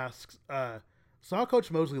 Jorge asks, saw Coach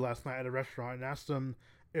Mosley last night at a restaurant and asked him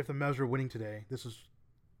if the Mavs were winning today. This was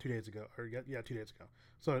 2 days ago, or 2 days ago.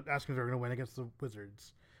 So asking if they're going to win against the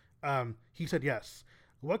Wizards. He said yes.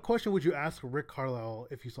 What question would you ask Rick Carlisle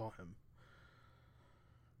if you saw him?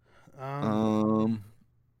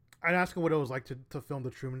 I'd ask him what it was like to film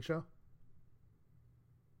the Truman Show,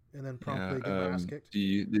 and then promptly get my ass kicked.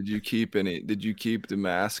 Did you keep the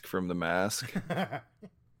mask from the mask?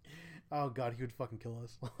 Oh God, he would fucking kill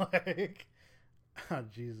us. Like, oh,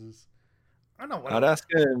 Jesus. I don't know what I'd ask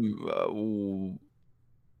him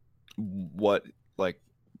what, like,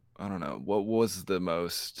 I don't know, what was the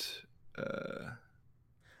most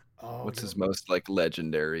what's his most like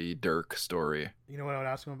legendary Dirk story? You know what I would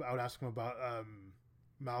ask him about? I would ask him about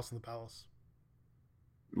Mouse in the Palace.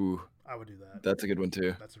 Ooh, I would do that. That's a good one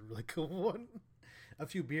too. That's a really cool one. A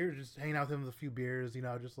few beers, just hanging out with him with a few beers, you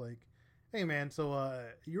know, just like, hey man, so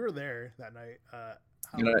you were there that night.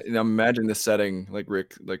 I'm imagining this setting, like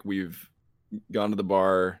Rick, like we've gone to the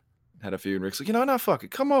bar, had a few, and Rick's like, no, fuck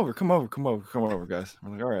it, come over, guys.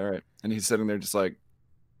 We're like, all right, and he's sitting there just like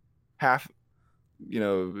half,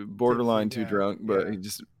 borderline too drunk, but he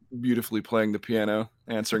just beautifully playing the piano,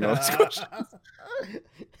 answering all his questions.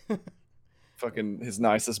 Fucking his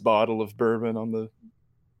nicest bottle of bourbon on the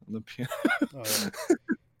piano.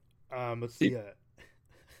 Let's see.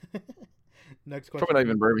 Next question. Probably not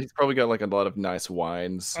even bourbon. He's probably got like a lot of nice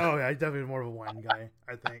wines. Oh yeah, he's definitely more of a wine guy,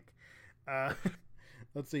 I think.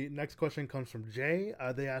 Let's see. Next question comes from Jay.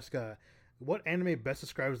 They ask, "What anime best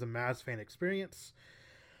describes the Mavs fan experience?"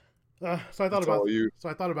 So I thought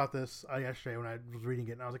about this yesterday when I was reading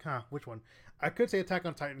it, and I was like, which one? I could say Attack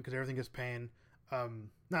on Titan because everything is pain.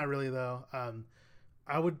 Not really though.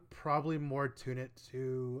 I would probably more tune it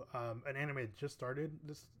to an anime that just started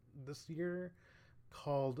this year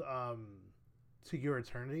called To Your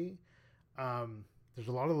Eternity. There's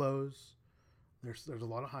a lot of lows. There's a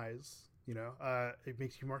lot of highs. It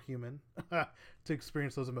makes you more human to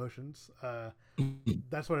experience those emotions.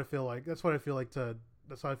 That's what I feel like. That's how I feel like the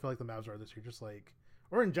Mavs are this year. Just like,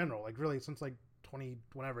 or in general, like really since like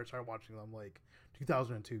whenever I started watching them, like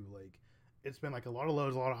 2002, like it's been like a lot of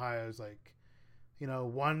lows, a lot of highs, like,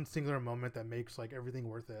 one singular moment that makes like everything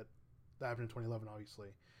worth it. That happened in 2011, obviously.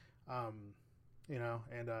 And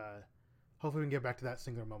hopefully we can get back to that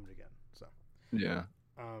singular moment again. So yeah.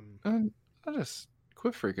 I just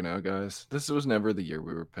quit freaking out, guys. This was never the year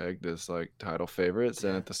we were pegged as like title favorites,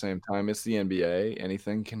 and at the same time, it's the NBA.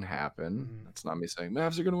 Anything can happen. Mm-hmm. That's not me saying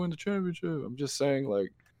Mavs are going to win the championship. I'm just saying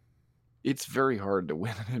like it's very hard to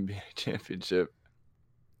win an NBA championship.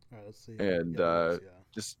 All right, let's see. And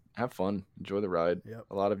just have fun, enjoy the ride. Yep.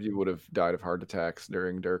 A lot of you would have died of heart attacks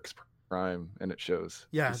during Dirk's prime, and it shows.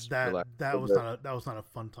 Yeah, that was not a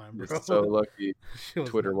fun time, bro. You're so lucky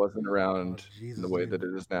Twitter wasn't around in the way that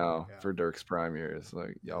it is now for Dirk's prime years.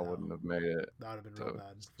 Like y'all wouldn't have made it. That would have been real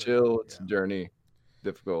bad. Chill. It's a journey.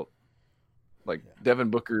 Difficult. Like Devin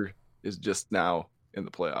Booker is just now in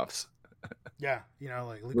the playoffs. Yeah,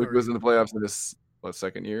 like Luka was in the playoffs in his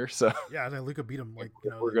second year. So yeah, I think Luka beat him. Like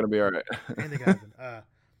we're gonna be all right. Anything happened.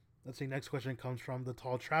 Let's see. Next question comes from the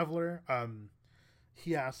Tall Traveler.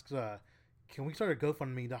 He asks, "Can we start a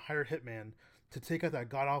GoFundMe to hire Hitman to take out that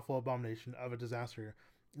god awful abomination of a disaster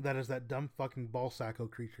that is that dumb fucking Balsacco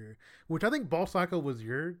creature?" Which I think Balsacco was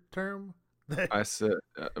your term. I said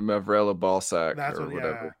Mavrella Balsac or what,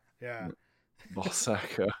 whatever. Yeah.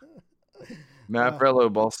 Balsacco.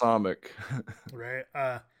 Mavrello Balsamic. Right.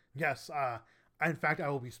 Yes. In fact, I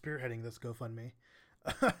will be spearheading this GoFundMe.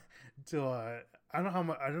 I don't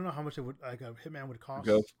know how much it would like a Hitman would cost.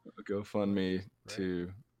 GoFundMe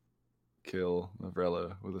to kill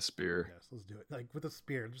Mavrello with a spear. Yes, let's do it. Like with a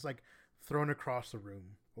spear, just like thrown across the room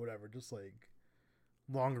or whatever, just like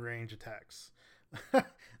long range attacks. But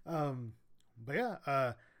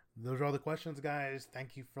yeah, those are all the questions, guys.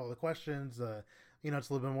 Thank you for all the questions. It's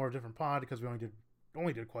a little bit more of a different pod because we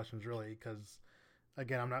only did questions really because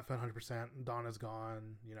again, I'm not feeling 100%. Donna's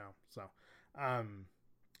gone, so.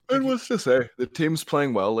 And what's to say? The team's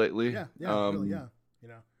playing well lately. Yeah, really, yeah.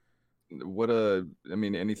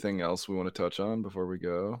 Anything else we want to touch on before we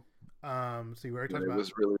go? See, we already talked about it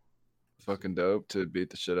was really fucking dope to beat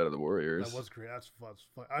the shit out of the Warriors. That was great. That's fun.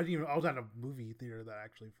 I was at a movie theater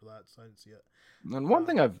for that, so I didn't see it. And one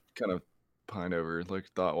thing I've kind of pined over, like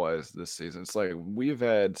thought wise, this season, it's like we've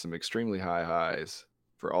had some extremely high highs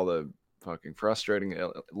for all the fucking frustrating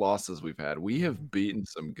losses we've had. We have beaten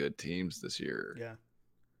some good teams this year. Yeah.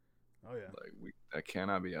 Oh yeah. Like that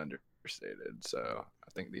cannot be understated. So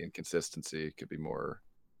I think the inconsistency could be more.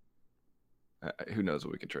 Who knows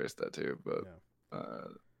what we can trace that to, but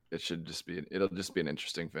it should just be. It'll just be an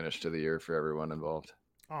interesting finish to the year for everyone involved.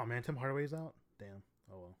 Oh man, Tim Hardaway's out. Damn.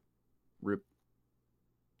 Oh well. Rip.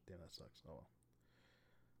 Damn, that sucks. Oh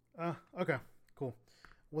well. Okay. Cool.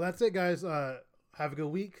 Well, that's it, guys. Have a good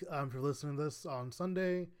week. If you're listening to this on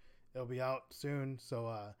Sunday, it'll be out soon.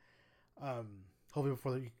 So, hopefully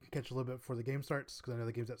before you can catch a little bit before the game starts, because I know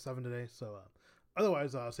the game's at 7 today. So,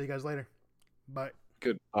 otherwise, see you guys later. Bye.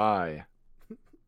 Goodbye.